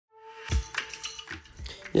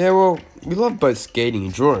Yeah, well, we love both skating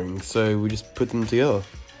and drawing, so we just put them together.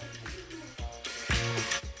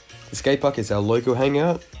 The skate park is our local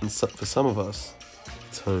hangout, and for some of us,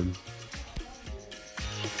 it's home.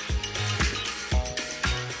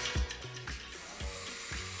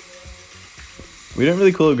 We don't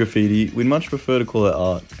really call it graffiti, we'd much prefer to call it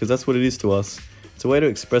art, because that's what it is to us. It's a way to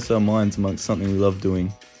express our minds amongst something we love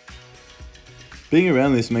doing. Being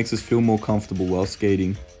around this makes us feel more comfortable while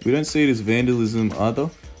skating. We don't see it as vandalism either,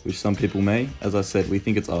 which some people may. As I said, we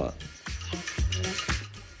think it's art.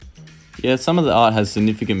 Yeah, some of the art has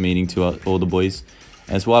significant meaning to all the boys,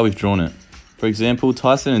 and it's why we've drawn it. For example,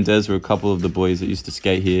 Tyson and Des were a couple of the boys that used to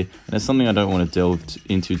skate here, and it's something I don't want to delve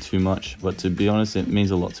into too much, but to be honest, it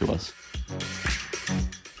means a lot to us.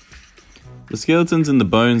 The skeletons and the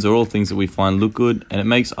bones are all things that we find look good, and it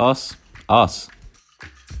makes us, us.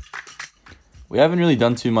 We haven't really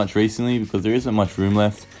done too much recently because there isn't much room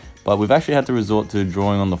left, but we've actually had to resort to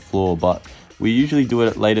drawing on the floor, but we usually do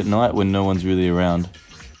it late at night when no one's really around.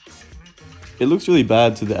 It looks really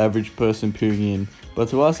bad to the average person peering in, but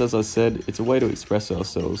to us, as I said, it's a way to express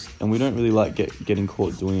ourselves, and we don't really like getting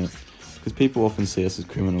caught doing it, because people often see us as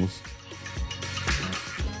criminals.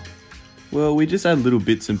 Well, we just add little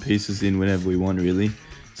bits and pieces in whenever we want, really.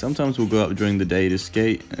 Sometimes we'll go up during the day to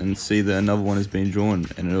skate and see that another one has been drawn,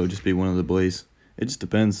 and it'll just be one of the boys. It just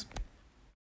depends.